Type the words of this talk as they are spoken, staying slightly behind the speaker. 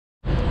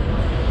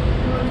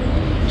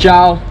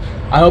Ciao.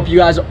 I hope you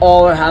guys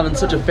all are having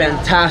such a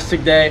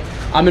fantastic day.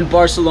 I'm in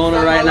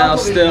Barcelona right now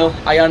still.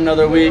 I got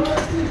another week.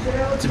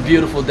 It's a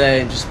beautiful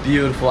day, just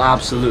beautiful,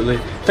 absolutely.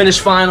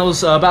 Finished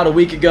finals about a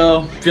week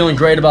ago. Feeling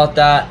great about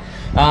that.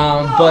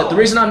 But the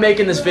reason I'm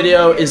making this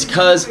video is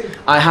because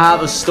I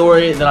have a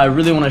story that I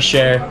really want to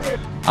share.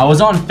 I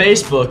was on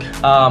Facebook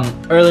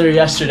earlier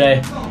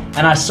yesterday,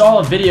 and I saw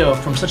a video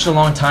from such a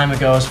long time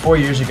ago. It was 4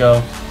 years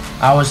ago.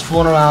 I was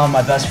fooling around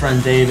with my best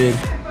friend David,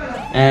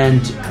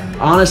 and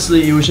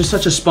honestly, it was just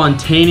such a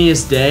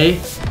spontaneous day,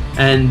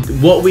 and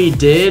what we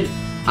did,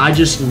 I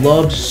just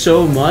loved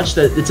so much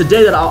that it's a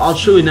day that I'll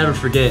truly never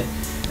forget.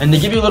 And to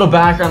give you a little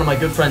background on my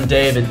good friend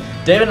David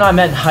and I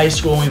met in high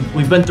school, and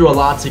we've been through a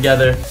lot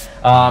together,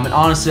 and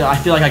honestly, I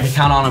feel like I could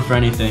count on him for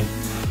anything.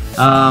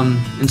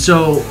 And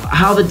so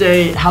how the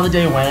day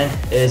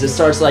went is, it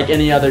starts like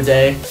any other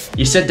day.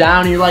 You sit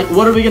down and you're like,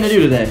 what are we gonna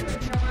do today?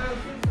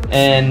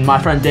 And my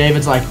friend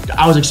David's like,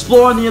 I was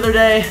exploring the other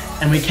day,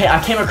 and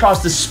I came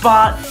across this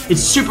spot.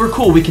 It's super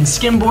cool. We can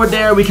skimboard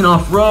there, we can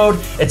off-road.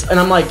 And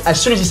I'm like, as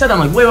soon as he said that,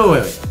 I'm like,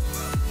 wait.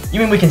 You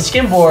mean we can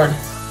skimboard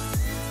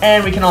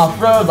and we can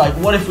off-road? Like,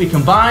 what if we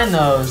combine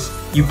those?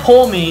 You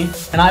pull me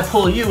and I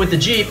pull you with the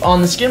Jeep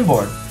on the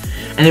skimboard.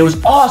 And it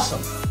was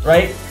awesome,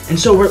 right? And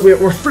so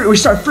we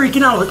start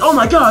freaking out, like, oh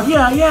my God,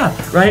 yeah,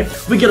 right?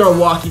 We get our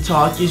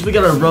walkie-talkies, we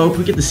get our rope,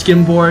 we get the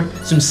skimboard,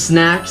 some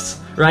snacks,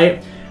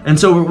 right? And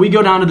so we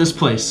go down to this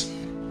place,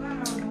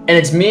 and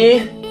it's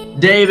me,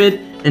 David,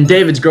 and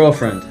David's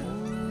girlfriend.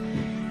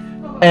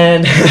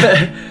 And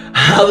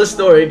how the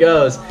story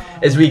goes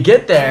is, we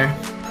get there,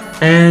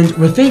 and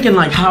we're thinking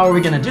like, how are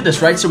we gonna do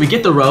this, right? So we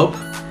get the rope,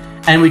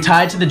 and we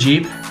tie it to the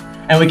Jeep,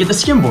 and we get the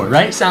skimboard,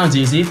 right? Sounds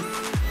easy.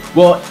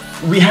 Well,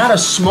 we had a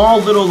small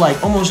little,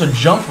 like, almost a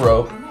jump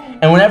rope,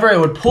 and whenever it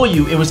would pull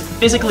you, it was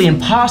physically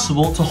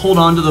impossible to hold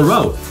on to the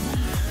rope.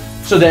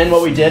 So then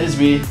what we did is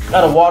we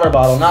got a water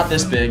bottle, not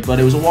this big, but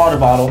it was a water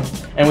bottle,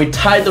 and we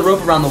tied the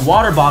rope around the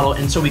water bottle,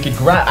 and so we could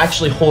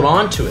actually hold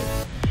on to it.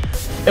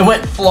 It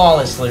went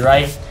flawlessly,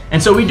 right?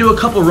 And so we do a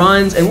couple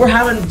runs, and we're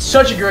having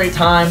such a great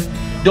time.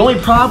 The only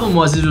problem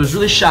was it was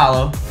really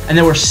shallow, and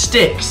there were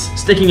sticks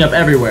sticking up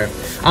everywhere.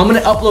 I'm gonna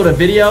upload a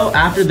video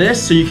after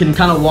this so you can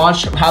kind of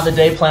watch how the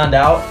day planned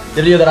out,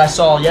 the video that I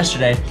saw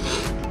yesterday.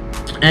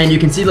 And you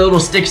can see the little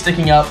sticks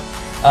sticking up,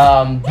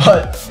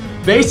 but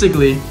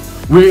basically,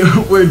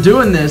 we're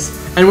doing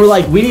this, and we're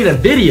like, we need a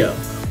video.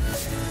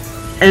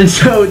 And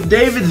so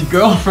David's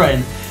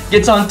girlfriend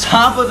gets on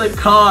top of the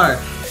car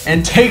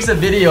and takes a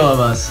video of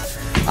us.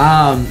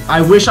 I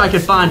wish I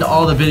could find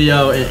all the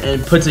video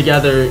and put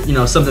together, you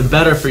know, something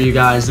better for you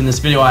guys than this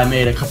video I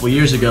made a couple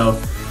years ago.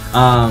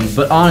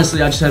 But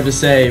honestly, I just have to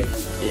say,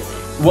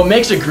 what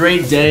makes a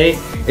great day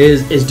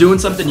is doing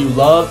something you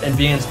love and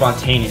being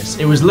spontaneous.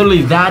 It was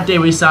literally that day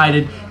we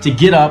decided to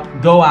get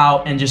up, go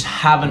out, and just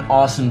have an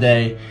awesome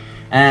day.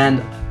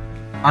 And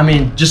I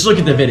mean, just look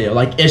at the video.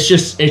 Like, it's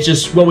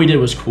just what we did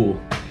was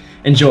cool.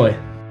 Enjoy.